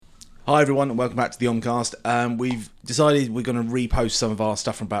Hi everyone and welcome back to the Omcast. We've decided we're going to repost some of our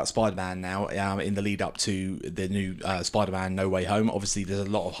stuff from about Spider-Man now in the lead up to the new Spider-Man No Way Home. Obviously there's a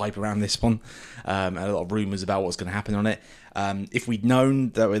lot of hype around this one and a lot of rumours about what's going to happen on it. If we'd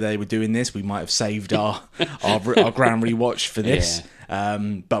known that they were doing this, we might have saved our grand rewatch for this. Yeah.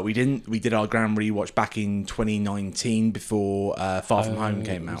 But we didn't. We did our grand rewatch back in 2019 before Far From Home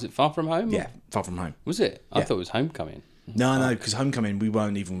came out. Was it Far From Home? Yeah, Far From Home. Was it? I Yeah. thought it was Homecoming. No, because Homecoming, we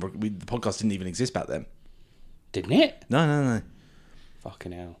weren't even... the podcast didn't even exist back then. Didn't it? No.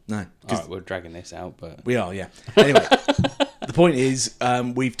 Fucking hell. No. Alright, we're dragging this out, but... We are, yeah. Anyway, the point is,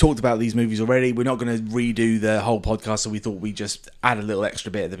 we've talked about these movies already. We're not going to redo the whole podcast, so we thought we'd just add a little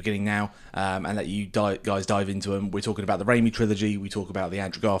extra bit at the beginning now and let you guys dive into them. We're talking about the Raimi trilogy. We talk about the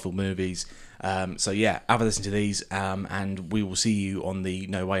Andrew Garfield movies. So yeah, have a listen to these, and we will see you on the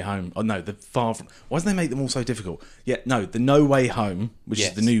No Way Home. Oh no, the Far From... Why do they make them all so difficult? Yeah, no, the No Way Home, which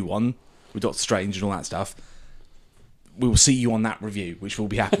is the new one with Doctor Strange and all that stuff. We will see you on that review, which will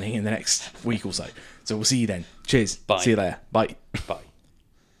be happening in the next week or so. So we'll see you then. Cheers. Bye. See you later. Bye. Bye.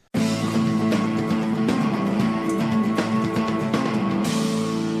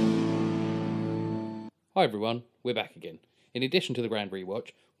 Hi everyone, we're back again. In addition to the Grand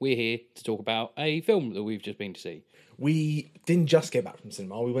Rewatch, we're here to talk about a film that we've just been to see. We didn't just get back from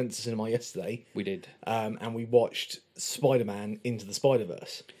cinema. We went to cinema yesterday. We did. And we watched Spider-Man Into the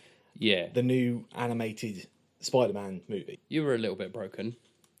Spider-Verse. Yeah. The new animated Spider-Man movie. You were a little bit broken.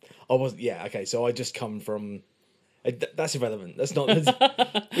 I wasn't... Yeah, okay, so I just come from... That's irrelevant. That's not...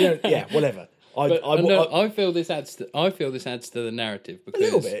 yeah, whatever. I feel this adds to the narrative because... A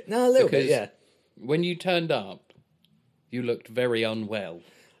little bit. No, a little bit, yeah. When you turned up, you looked very unwell.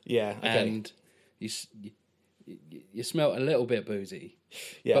 Yeah, okay. And you smelt a little bit boozy.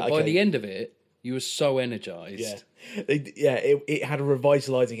 Yeah, but by the end of it, you were so energised. Yeah, it had a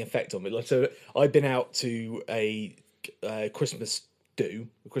revitalising effect on me. Like, so I'd been out to a Christmas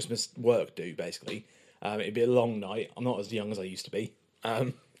work do, basically. It'd be a long night. I'm not as young as I used to be.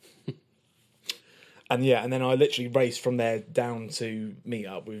 And then I literally raced from there down to meet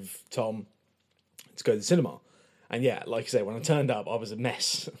up with Tom to go to the cinema. And yeah, like I say, when I turned up, I was a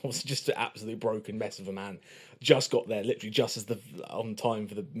mess. I was just an absolutely broken mess of a man. Just got there, literally just as on time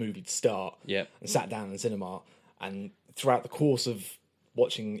for the movie to start. Yeah. And sat down in the cinema. And throughout the course of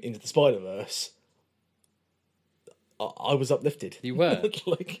watching Into the Spider-Verse, I was uplifted. You were?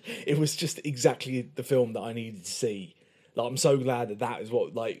 Like, it was just exactly the film that I needed to see. Like, I'm so glad that is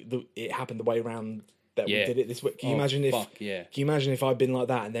what, like, it happened the way around that we did it this week. Can you imagine if... yeah. Can you imagine if I'd been like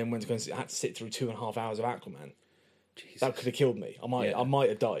that and then went to go and had to sit through 2.5 hours of Aquaman? Jesus. That could have killed me. I might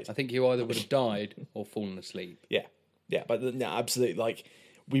have died. I think you either would have died or fallen asleep. Yeah, but no, absolutely. Like,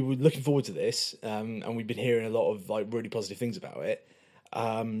 we were looking forward to this, and we've been hearing a lot of like really positive things about it,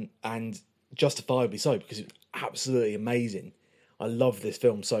 and justifiably so because it's absolutely amazing. I love this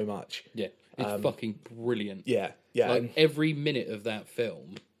film so much. Yeah, it's fucking brilliant. Yeah. Like every minute of that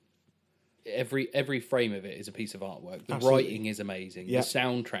film. Every frame of it is a piece of artwork. The writing is amazing. The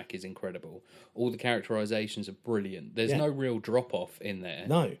soundtrack is incredible. All the characterizations are brilliant. There's no real drop-off in there.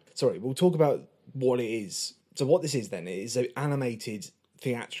 No. Sorry, we'll talk about what it is. So what this is then, it is an animated,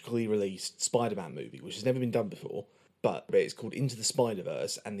 theatrically released Spider-Man movie, which has never been done before. But it's called Into the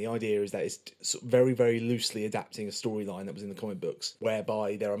Spider-Verse, and the idea is that it's very, very loosely adapting a storyline that was in the comic books,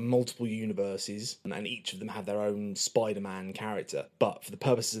 whereby there are multiple universes, and each of them have their own Spider-Man character. But for the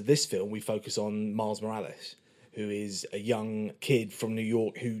purposes of this film, we focus on Miles Morales, who is a young kid from New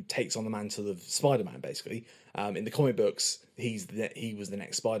York who takes on the mantle of Spider-Man, basically. In the comic books, he was the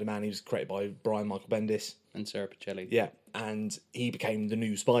next Spider-Man. He was created by Brian Michael Bendis. And Sarah Pichelli. Yeah, and he became the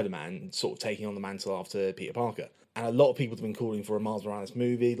new Spider-Man, sort of taking on the mantle after Peter Parker. And a lot of people have been calling for a Miles Morales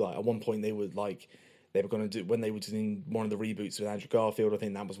movie. Like, at one point, they were going to do, when they were doing one of the reboots with Andrew Garfield, I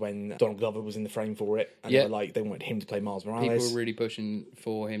think that was when Donald Glover was in the frame for it. And they wanted him to play Miles Morales. People were really pushing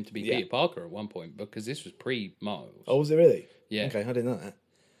for him to be Peter Parker at one point, because this was pre-Miles. Oh, was it really? Yeah. Okay, I didn't know that.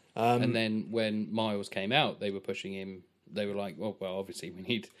 And then when Miles came out, they were pushing him. They were like, well, obviously we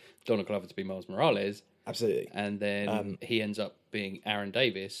need Donald Glover to be Miles Morales. Absolutely. And then he ends up being Aaron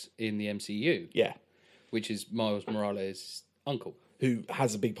Davis in the MCU. Yeah. Which is Miles Morales' uncle. Who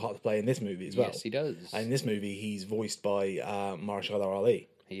has a big part to play in this movie as well. Yes, he does. And in this movie, he's voiced by Mahershala Ali.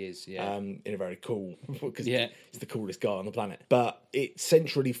 He is, yeah. In a very cool... because he's the coolest guy on the planet. But it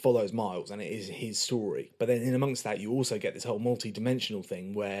centrally follows Miles, and it is his story. But then in amongst that, you also get this whole multi-dimensional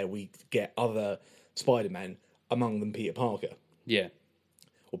thing where we get other Spider-Men, among them Peter Parker. Yeah.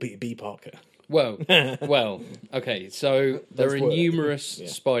 Or Peter B. Parker. Well, okay. So there are work. numerous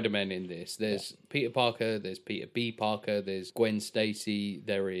Spider-Men in this. There's Peter Parker, there's Peter B. Parker, there's Gwen Stacy,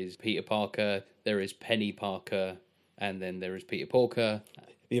 there is Peter Parker, there is Penny Parker, and then there is Peter Porker.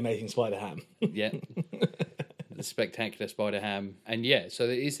 The Amazing Spider-Ham. Yeah. The Spectacular Spider-Ham. And so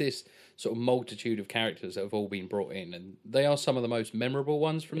there is this sort of multitude of characters that have all been brought in, and they are some of the most memorable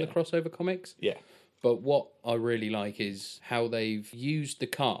ones from the crossover comics. Yeah. But what I really like is how they've used the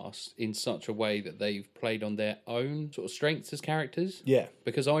cast in such a way that they've played on their own sort of strengths as characters. Yeah.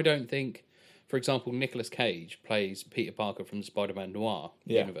 Because I don't think, for example, Nicolas Cage plays Peter Parker from the Spider-Man Noir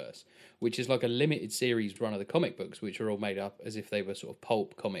universe, which is like a limited series run of the comic books, which are all made up as if they were sort of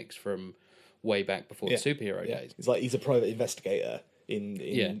pulp comics from way back before the superhero days. It's like he's a private investigator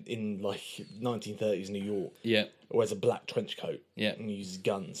in like 1930s New York. Yeah. Wears a black trench coat. Yeah. And uses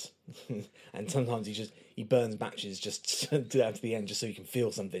guns. And sometimes he burns matches just down to the end just so you can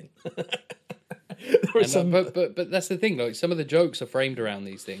feel something. But that's the thing, like some of the jokes are framed around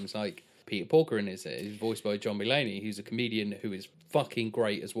these things, like Peter Porker in is voiced by John Mulaney, who's a comedian who is fucking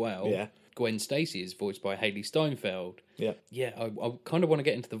great as well. Yeah. Gwen Stacy is voiced by Haley Steinfeld. Yeah. Yeah, I kind of want to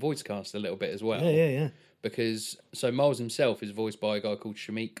get into the voice cast a little bit as well. Yeah. Because, so Miles himself is voiced by a guy called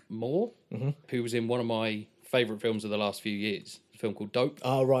Shameik Moore, who was in one of my favourite films of the last few years, a film called Dope.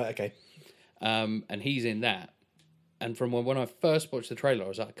 Oh, right, okay. And he's in that. And from when I first watched the trailer, I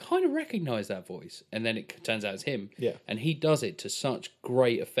was like, I kind of recognise that voice. And then it turns out it's him. Yeah. And he does it to such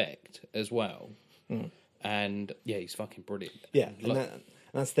great effect as well. And, he's fucking brilliant. Yeah,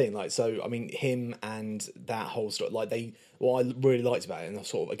 and that's the thing, like, so, I mean, him and that whole story, like, what I really liked about it, and I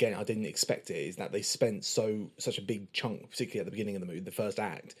sort of, again, I didn't expect it, is that they spent such a big chunk, particularly at the beginning of the movie, the first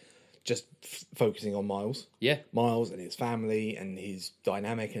act, just focusing on Miles. Yeah. Miles and his family and his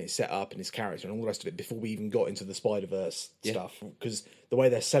dynamic and his setup and his character and all the rest of it before we even got into the Spider-Verse stuff. Because the way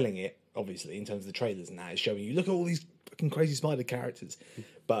they're selling it, obviously, in terms of the trailers and that, is showing you, look at all these fucking crazy spider characters.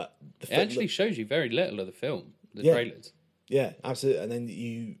 But it actually shows you very little of the film, the trailers. Yeah, absolutely. And then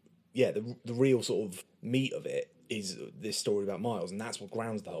the real sort of meat of it is this story about Miles, and that's what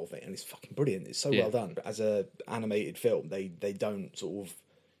grounds the whole thing. And it's fucking brilliant. It's so well done. As a animated film, they don't sort of,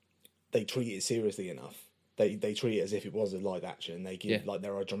 they treat it seriously enough. They treat it as if it was a live action. They give like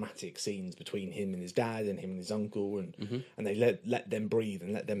there are dramatic scenes between him and his dad and him and his uncle, and they let them breathe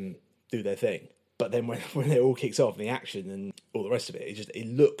and let them do their thing. But then when it all kicks off, the action and all the rest of it, it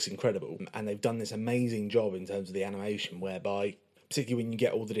looks incredible. And they've done this amazing job in terms of the animation, whereby, particularly when you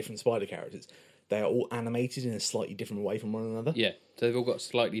get all the different spider characters, they are all animated in a slightly different way from one another. Yeah, so they've all got a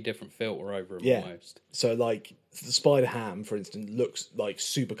slightly different filter over them almost. So, like, the Spider-Ham, for instance, looks, like,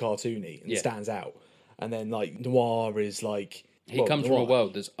 super cartoony and stands out. And then, like, Noir is, like... He comes from a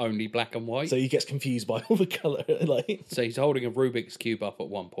world that's only black and white. So he gets confused by all the colour. Like. So he's holding a Rubik's Cube up at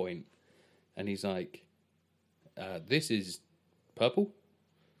one point, and he's like, this is purple?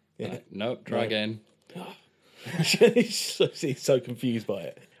 Yeah. Like, nope, try again. He's so confused by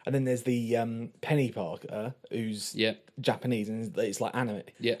it. And then there's the Penny Parker, who's Japanese, and it's like anime.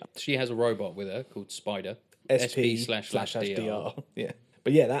 Yeah, she has a robot with her called Spider. SP//DR. Yeah.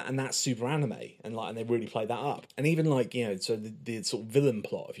 But yeah, that's super anime, and they really play that up. And even so the sort of villain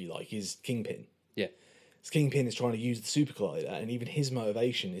plot, if you like, is Kingpin. Yeah. Kingpin is trying to use the super collider, and even his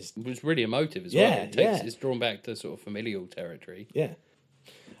motivation is... It was really emotive as well. It's drawn back to sort of familial territory. Yeah.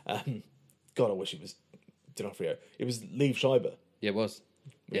 God, I wish it was D'Onofrio. It was Liev Schreiber. Yeah, it was.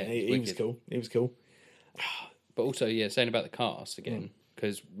 Yeah, he was cool. He was cool. But also, saying about the cast again,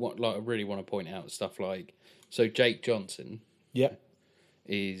 because what I really want to point out stuff like... So Jake Johnson... Yeah.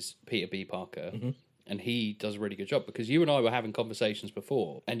 Is Peter B. Parker, and he does a really good job, because you and I were having conversations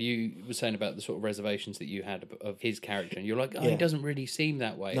before, and you were saying about the sort of reservations that you had of his character, and you're like, he doesn't really seem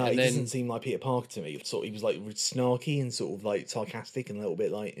that way. No, and he doesn't seem like Peter Parker to me. He was like snarky and sort of like sarcastic and a little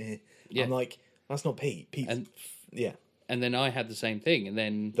bit like, I'm like, that's not Pete. Pete's, And then I had the same thing, and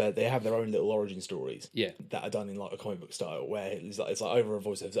then... They have their own little origin stories that are done in like a comic book style, where it's like over a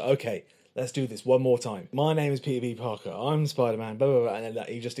voice. It's like, okay, let's do this one more time. My name is Peter B. Parker. I'm Spider-Man, blah, blah, blah. And then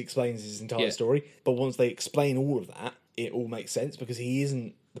he just explains his entire story. But once they explain all of that, it all makes sense, because he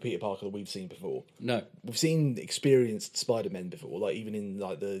isn't the Peter Parker that we've seen before. No. We've seen experienced Spider-Men before, like even in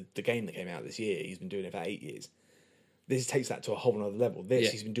like the game that came out this year. He's been doing it for 8 years. This takes that to a whole other level.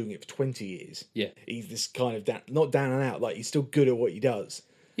 He's been doing it for 20 years. Yeah. He's this kind of, not down and out, like he's still good at what he does.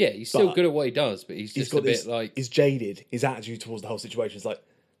 Yeah, he's still good at what he does, but he's just a bit like... He's jaded. His attitude towards the whole situation is like,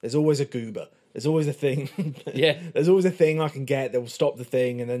 There's always a goober. There's always a thing. Yeah. There's always a thing I can get that will stop the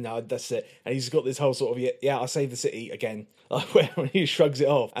thing, and then that's it. And he's got this whole sort of, I saved the city again. When he shrugs it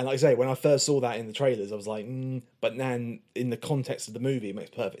off. And like I say, when I first saw that in the trailers, I was like, but then in the context of the movie, it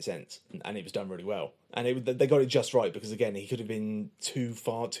makes perfect sense. And it was done really well. And they got it just right, because again, he could have been too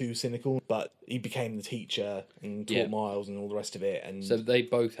cynical, but he became the teacher and taught Miles and all the rest of it. And so they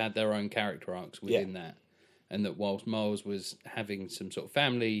both had their own character arcs within that. And that whilst Miles was having some sort of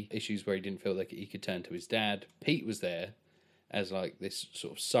family issues where he didn't feel like he could turn to his dad, Pete was there as like this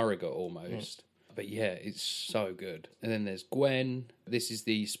sort of surrogate almost. But yeah, it's so good. And then there's Gwen. This is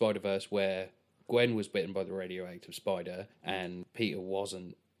the Spider-Verse where Gwen was bitten by the radioactive spider and Peter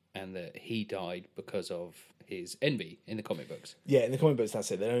wasn't, and that he died because of his envy in the comic books. Yeah, in the comic books,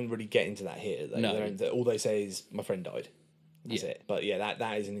 that's it. They don't really get into that here. All they say is, my friend died. That's it. But yeah,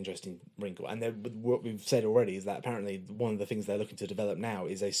 that is an interesting wrinkle. And what we've said already is that apparently one of the things they're looking to develop now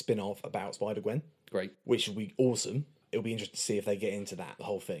is a spin-off about Spider-Gwen. Great. Which will be awesome. It'll be interesting to see if they get into that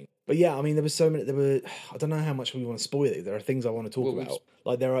whole thing. But yeah, I mean, I don't know how much we want to spoil it. There are things I want to talk about.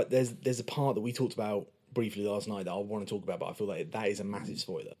 Like there's a part that we talked about briefly last night that I want to talk about, but I feel like that is a massive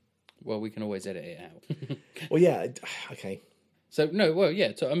spoiler. Well, we can always edit it out. Well, yeah, okay. So, no, well,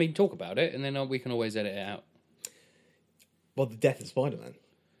 yeah, I mean, talk about it, and then we can always edit it out. Well, the death of Spider-Man.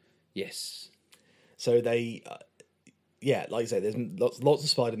 Yes. So they, like I say, there's lots of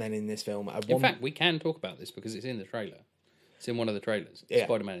Spider-Man in this film. In fact, we can talk about this because it's in the trailer. It's in one of the trailers. Yeah.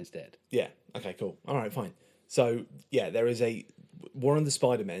 Spider-Man is dead. Yeah. Okay. Cool. All right. Fine. So yeah, there is one of the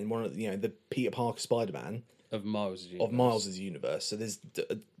Spider-Men, the Peter Parker Spider-Man of Miles' universe. So there's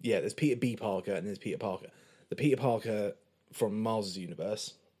Peter B. Parker and there's Peter Parker. The Peter Parker from Miles'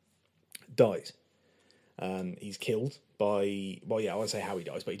 universe dies. He's killed by, I won't say how he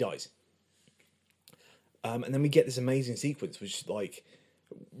dies, but he dies. And then we get this amazing sequence, which like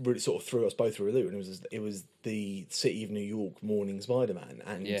really sort of threw us both through a loop. And it was the city of New York mourning Spider-Man,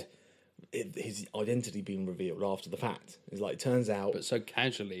 and his identity being revealed after the fact. It's like, it turns out, but so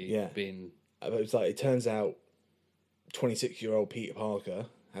casually being. It's like, it turns out 26-year-old Peter Parker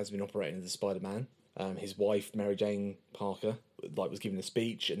has been operating as a Spider-Man. His wife, Mary Jane Parker, was giving a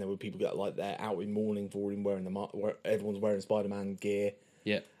speech, and there were people that they're out in mourning for him, where everyone's wearing Spider-Man gear.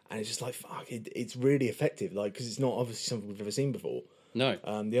 Yeah, and it's just like, fuck, it's really effective, because it's not obviously something we've ever seen before. No.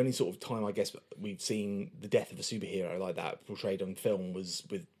 The only sort of time I guess we've seen the death of a superhero like that portrayed on film was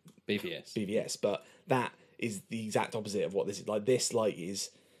with BVS, but that is the exact opposite of what this is. Is,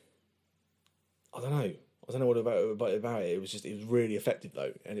 I don't know what about it. It was really effective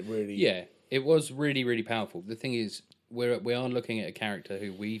though, and it really it was really, really powerful. The thing is, we are looking at a character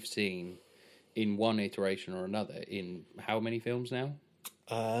who we've seen in one iteration or another in how many films now?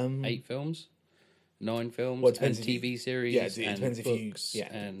 8 films, 9 films, and TV series. Yeah, it depends if you.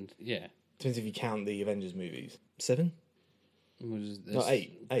 And depends if you count the Avengers movies. 7? No,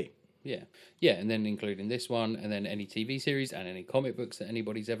 8. Yeah, and then including this one, and then any TV series and any comic books that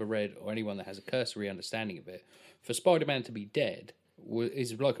anybody's ever read, or anyone that has a cursory understanding of it. For Spider-Man to be dead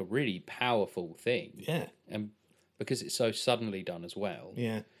is like a really powerful thing. Yeah. And because it's so suddenly done as well.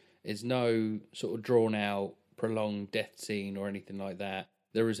 Yeah. There's no sort of drawn out, prolonged death scene or anything like that.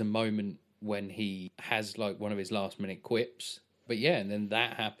 There is a moment when he has like one of his last minute quips. But yeah, and then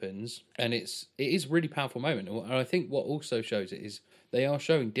that happens, and it is a really powerful moment. And I think what also shows it is they are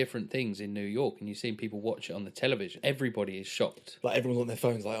showing different things in New York, and you've seen people watch it on the television. Everybody is shocked. Like, everyone's on their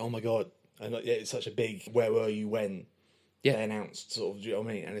phones like, oh my God. And it's such a big, where were you when they announced, sort of, do you know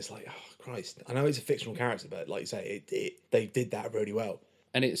what I mean? And it's like, oh Christ. I know it's a fictional character, but like you say, they did that really well.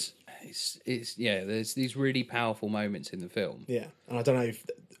 And it's there's these really powerful moments in the film. Yeah, and I don't know if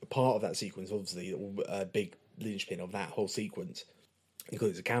part of that sequence, obviously, a big linchpin of that whole sequence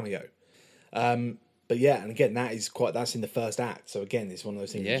includes a cameo. But yeah, and again, that's in the first act. So again, it's one of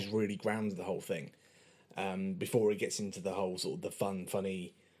those things that just really grounds the whole thing before it gets into the whole sort of the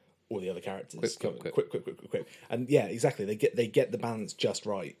funny, all the other characters. Quick. And yeah, exactly. They get the balance just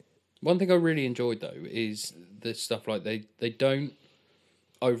right. One thing I really enjoyed though is the stuff like they don't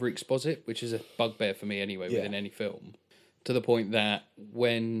over-exposit, which is a bugbear for me anyway within any film, to the point that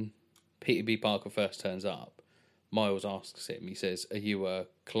when Peter B. Parker first turns up, Miles asks him, he says, are you a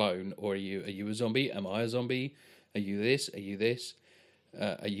clone or are you a zombie? Am I a zombie? Are you this? Are you this?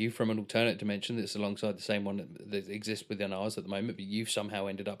 Are you from an alternate dimension that's alongside the same one that exists within ours at the moment, but you've somehow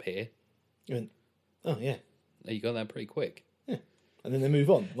ended up here? You went, oh yeah. You got that pretty quick. Yeah. And then they move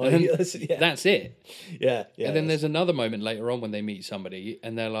on. Like, that's it. Yeah. And then there's another moment later on when they meet somebody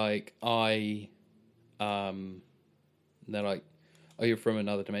and they're like, they're like, are you from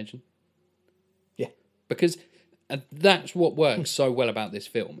another dimension? Yeah. Because And that's what works so well about this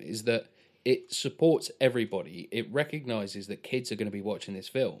film, is that it supports everybody. It recognises that kids are going to be watching this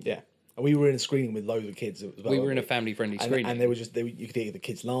film. Yeah. And we were in a screening with loads of kids as well. We were in a family-friendly screening. And you could hear the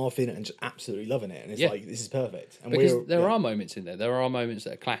kids laughing and just absolutely loving it. And it's like, this is perfect. And because there are moments in there. There are moments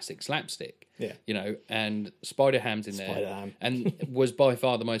that are classic slapstick. Yeah. You know, and Spider-Ham's in there. Spider-Ham. And was by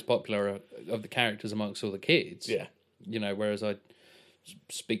far the most popular of the characters amongst all the kids. Yeah. You know, whereas I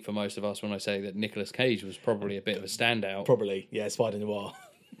speak for most of us when I say that Nicolas Cage was probably a bit of a standout. Probably, yeah, Spider Noir.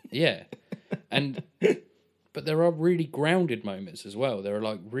 Yeah. But there are really grounded moments as well. There are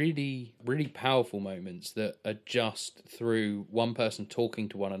like really, really powerful moments that are just through one person talking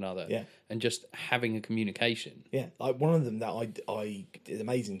to one another and just having a communication. Yeah, like one of them that I is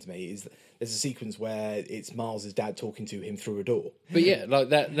amazing to me is that there's a sequence where it's Miles' dad talking to him through a door. But yeah, like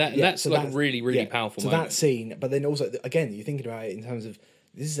that's a really, really powerful moment. That scene, but then also, again, you're thinking about it in terms of,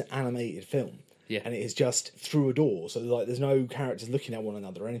 this is an animated film. Yeah. And it is just through a door. So like there's no characters looking at one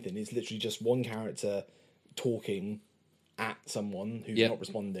another or anything. It's literally just one character talking at someone who's not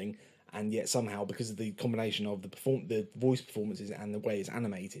responding, and yet somehow, because of the combination of the voice performances and the way it's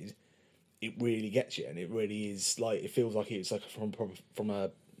animated, it really gets you, and it really is like, it feels like it's like from a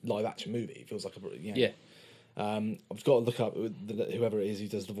live action movie. It feels like I've got to look up whoever it is who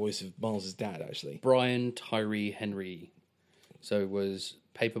does the voice of Miles' dad, actually. Brian Tyree Henry. So was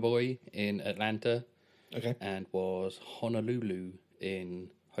Paperboy in Atlanta. Okay. And was Honolulu in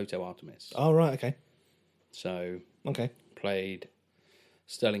Hotel Artemis. Oh, right, okay. So, played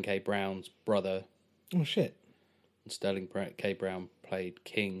Sterling K. Brown's brother. Oh, shit. And Sterling K. Brown played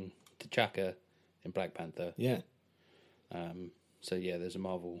King T'Chaka in Black Panther. Yeah. So, yeah, there's a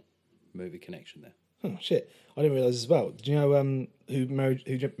Marvel movie connection there. Oh, shit. I didn't realise as well. Did you know who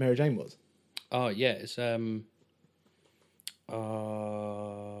Mary Jane was? Oh, yeah, it's Zoe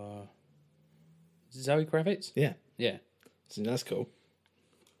Kravitz? Yeah. Yeah. So that's cool.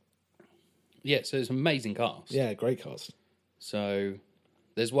 Yeah, so it's an amazing cast. Yeah, great cast. So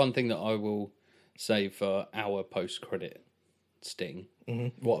there's one thing that I will say for our post-credit sting.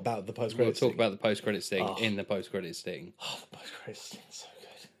 Mm-hmm. What about the post-credit sting? We'll talk about the post-credit sting in the post-credit sting. Oh, the post-credit sting is so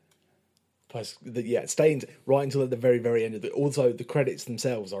good. Staying right until at the very, very end of it. Also, the credits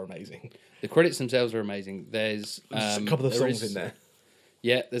themselves are amazing. The credits themselves are amazing. There's a couple of songs in there.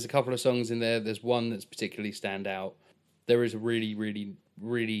 Yeah, there's a couple of songs in there. There's one that's particularly stand out. There is a really, really,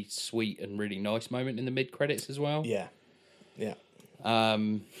 really sweet and really nice moment in the mid-credits as well. Yeah. Yeah.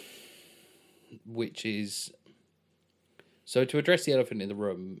 Which is... So to address the elephant in the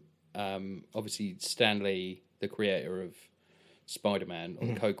room, obviously Stan Lee, the creator of Spider-Man, or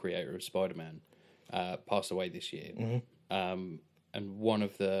the co-creator of Spider-Man, passed away this year. Mm-hmm. And one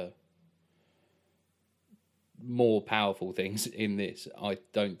of the more powerful things in this, I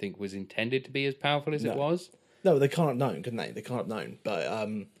don't think was intended to be as powerful as it was. No, they can't have known, couldn't they? They can't have known. But,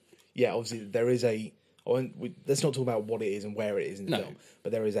 obviously there is a... let's not talk about what it is and where it is in the film,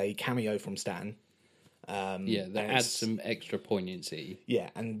 but there is a cameo from Stan. That adds some extra poignancy.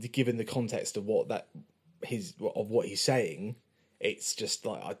 Yeah, and given the context of what he's saying, it's just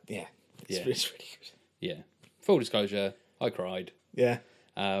like, it's really good. Yeah. Full disclosure, I cried. Yeah.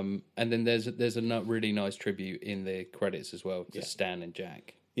 And then there's a really nice tribute in the credits as well to Stan and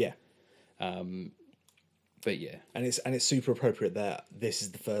Jack. Yeah. But yeah, and it's super appropriate that this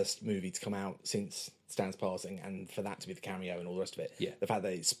is the first movie to come out since Stan's passing, and for that to be the cameo and all the rest of it. Yeah, the fact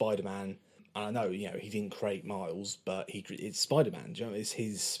that it's Spider-Man, and I know he didn't create Miles, but it's Spider-Man. Do you know, it's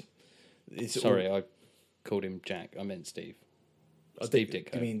his. Sorry, I called him Jack. I meant Steve. Steve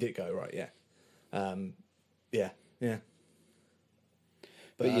Ditko. You mean Ditko, right? Yeah. Yeah.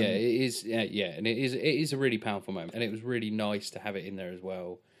 But it is. Yeah, and it is a really powerful moment, and it was really nice to have it in there as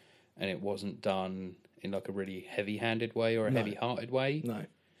well, and it wasn't done in like a really heavy-handed way or a heavy-hearted way. No.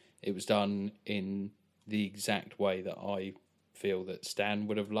 It was done in the exact way that I feel that Stan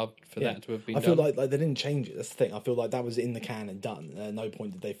would have loved for that to have been done. I feel like they didn't change it. That's the thing. I feel like that was in the can and done. At no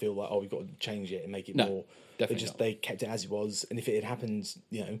point did they feel like, we've got to change it and make it more... Definitely They kept it as it was. And if it had happened,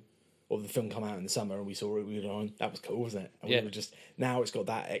 or the film come out in the summer and we saw it, we were going, that was cool, wasn't it? And we were just... Now it's got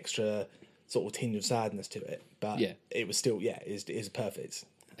that extra sort of tinge of sadness to it. But it was still, it is perfect.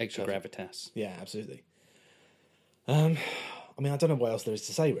 Extra gravitas. Yeah, absolutely. I mean, I don't know what else there is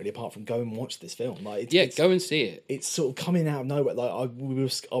to say really, apart from go and watch this film. Like, go and see it. It's sort of coming out of nowhere. Like,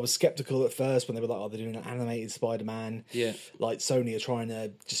 I was skeptical at first when they were like, they're doing an animated Spider-Man. Yeah, like Sony are trying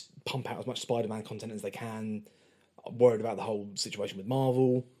to just pump out as much Spider-Man content as they can. I'm worried about the whole situation with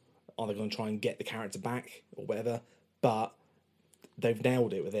Marvel. Are they going to try and get the character back or whatever? But they've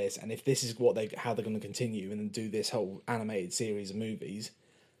nailed it with this. And if this is how they're going to continue and do this whole animated series of movies,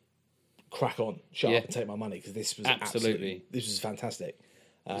 crack on, shut up and take my money, because this was absolutely this was fantastic.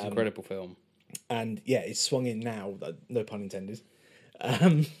 It was an incredible film. And yeah, it's swung in now, no pun intended,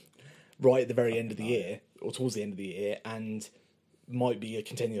 right at the very end of the year, or towards the end of the year, and might be a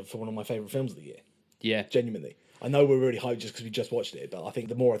contender for one of my favourite films of the year. Yeah. Genuinely. I know we're really hyped just because we just watched it, but I think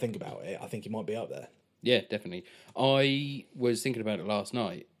the more I think about it, I think it might be up there. Yeah, definitely. I was thinking about it last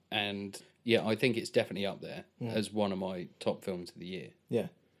night, and yeah, I think it's definitely up there as one of my top films of the year. Yeah,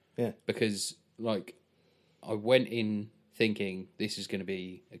 yeah. Because, like, I went in thinking this is going to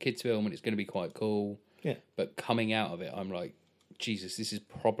be a kids' film and it's going to be quite cool. Yeah. But coming out of it, I'm like, Jesus, this is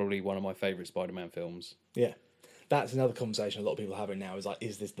probably one of my favourite Spider-Man films. Yeah. That's another conversation a lot of people are having now, is like,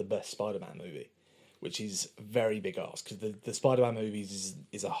 is this the best Spider-Man movie? Which is a very big ask, because the Spider-Man movies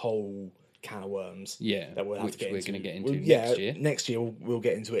is a whole can of worms. Yeah, that we'll have to get into. We're going to get into next year. Next year we'll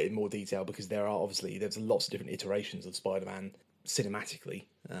get into it in more detail, because there's lots of different iterations of Spider-Man cinematically,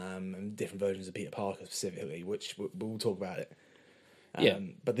 and different versions of Peter Parker specifically, which we'll talk about it.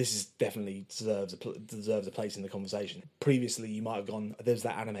 But this is definitely deserves a place in the conversation. Previously, you might have gone, there's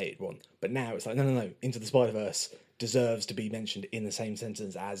that animated one, but now it's like, no, Into the Spider-Verse deserves to be mentioned in the same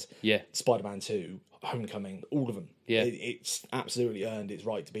sentence as Spider-Man 2, Homecoming, all of them. Yeah, it's absolutely earned its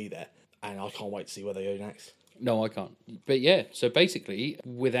right to be there, and I can't wait to see where they go next. No, I can't. But yeah, so basically,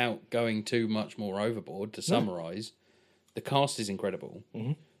 without going too much more overboard, to summarise, the cast is incredible.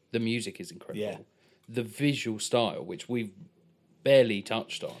 Mm-hmm. The music is incredible. Yeah. The visual style, which we've barely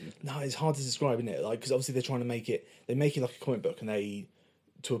touched on. No, it's hard to describe, isn't it? Like, because obviously they're trying to make it like a comic book, and they,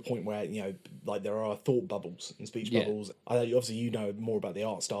 to a point where, you know, like there are thought bubbles and speech bubbles. Obviously, you know more about the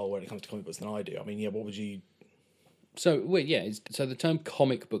art style when it comes to comic books than I do. I mean, yeah, what would you? So so the term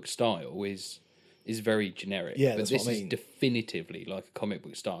comic book style is very generic. Yeah, but that's this what I mean. is definitively like a comic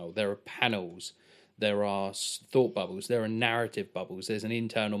book style. There are panels, there are thought bubbles, there are narrative bubbles. There's an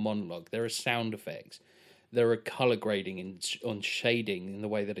internal monologue. There are sound effects. There are colour grading on shading in the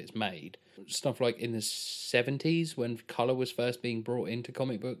way that it's made. Stuff like in the 70s when colour was first being brought into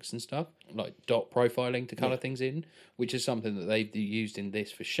comic books and stuff, like dot profiling to colour things in, which is something that they've used in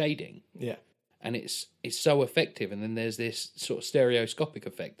this for shading. Yeah. And it's so effective. And then there's this sort of stereoscopic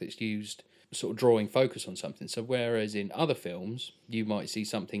effect that's used, sort of drawing focus on something. So whereas in other films, you might see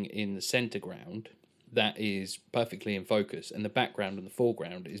something in the centre ground that is perfectly in focus and the background and the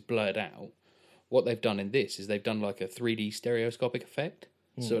foreground is blurred out, what they've done in this is they've done like a 3D stereoscopic effect,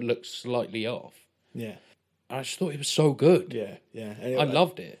 so it looks slightly off. Yeah. I just thought it was so good. Yeah, yeah. I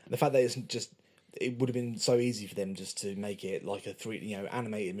loved it. The fact that it would have been so easy for them just to make it like a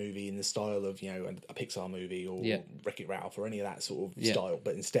animated movie in the style of, a Pixar movie or Wreck-It Ralph or any of that sort of style,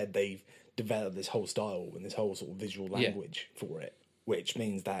 but instead they've developed this whole style and this whole sort of visual language for it, which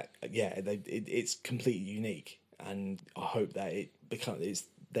means that it's completely unique, and I hope that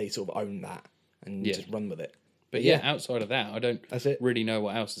they sort of own that and just run with it. But outside of that, I don't really know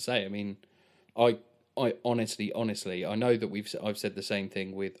what else to say. I mean, I honestly, I know that I've said the same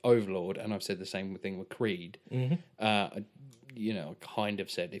thing with Overlord, and I've said the same thing with Creed. Mm-hmm. I kind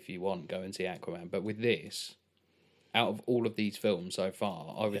of said, if you want, go and see Aquaman. But with this, out of all of these films so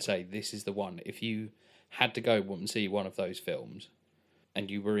far, I would say this is the one. If you had to go and see one of those films, and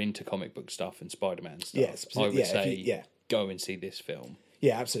you were into comic book stuff and Spider-Man stuff, I would say go and see this film.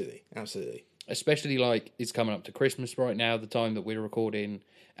 Yeah, absolutely, absolutely. Especially like it's coming up to Christmas right now, the time that we're recording,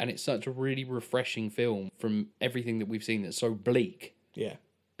 and it's such a really refreshing film from everything that we've seen that's so bleak. Yeah.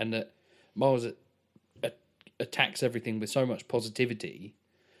 And that Miles attacks everything with so much positivity,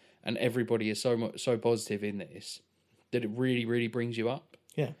 and everybody is so positive in this that it really, really brings you up.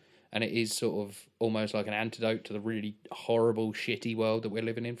 Yeah. And it is sort of almost like an antidote to the really horrible, shitty world that we're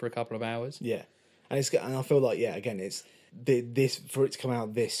living in for a couple of hours. Yeah. And I feel like, again, it's this for it to come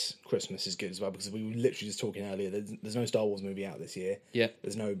out this Christmas is good as well, because we were literally just talking earlier. There's no Star Wars movie out this year. Yeah.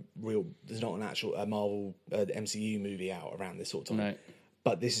 There's not an actual Marvel MCU movie out around this sort of time. No.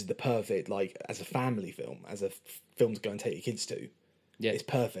 But this is the perfect, like, as a family film, as a film to go and take your kids to. Yeah. It's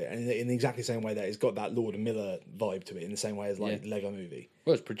perfect. And in exactly the same way that it's got that Lord and Miller vibe to it, in the same way as like Lego Movie.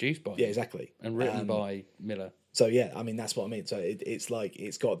 Well, it's produced by him. Yeah, exactly. And written by Miller. So I mean that's what I mean. So it's like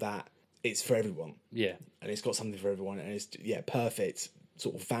it's got that. It's for everyone. Yeah. And it's got something for everyone, and it's perfect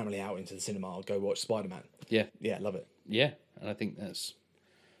sort of family out into the cinema. I'll go watch Spider-Man. Yeah. Yeah, love it. Yeah, and I think that's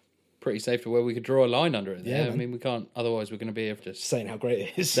pretty safe to where we could draw a line under it there. Yeah, I mean, we can't, otherwise we're going to be able to saying how great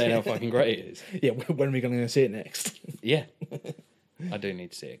it is. Saying how fucking great it is. Yeah, when are we going to go see it next? Yeah. I do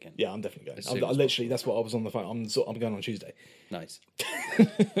need to see it again. Yeah, I'm definitely going. I literally, that's what I was on the phone. I'm going on Tuesday. Nice.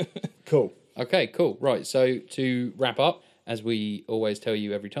 Cool. Okay, cool. Right, so to wrap up, As we always tell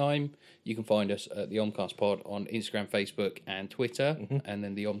you every time, you can find us at the Omcast Pod on Instagram, Facebook, and Twitter, and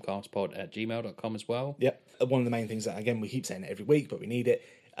then the Omcastpod at gmail.com as well. Yep. One of the main things that, again, we keep saying it every week, but we need it.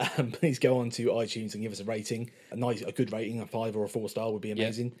 Please go on to iTunes and give us a rating. A good rating, a 5 or a 4 star would be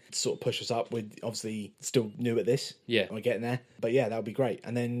amazing. To sort of push us up. We're obviously still new at this. Yeah. We're getting there. But yeah, that would be great.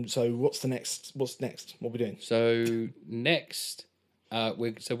 And then, so what's next? What are we doing? So next, we're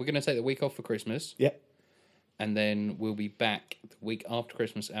going to take the week off for Christmas. Yep. And then we'll be back the week after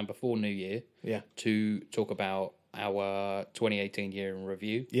Christmas and before New Year. Yeah. To talk about our 2018 year in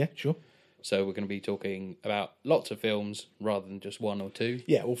review. Yeah, sure. So we're going to be talking about lots of films rather than just one or two.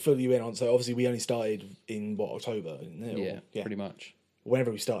 Yeah, we'll fill you in on. So obviously we only started in October. Yeah, pretty much.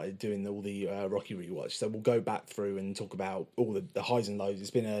 Whenever we started doing all the Rocky rewatch, so we'll go back through and talk about all the highs and lows. It's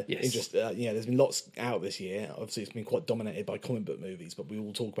been there's been lots out this year. Obviously, it's been quite dominated by comic book movies, but we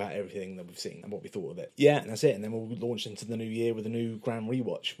will talk about everything that we've seen and what we thought of it. Yeah, and that's it. And then we'll launch into the new year with a new grand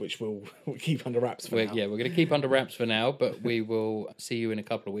rewatch, which we'll keep under wraps for now. Yeah, we're going to keep under wraps for now, but we will see you in a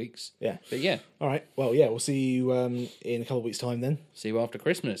couple of weeks. Yeah, but yeah. All right. Well, yeah, we'll see you in a couple of weeks' time then. See you after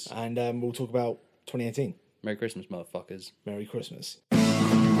Christmas, and we'll talk about 2018. Merry Christmas, motherfuckers. Merry Christmas.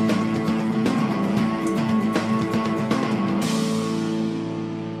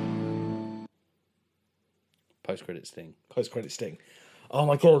 Post-credit sting. Post-credit sting. Oh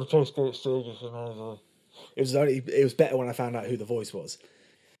my god, the post-credit sting is amazing. It was better when I found out who the voice was.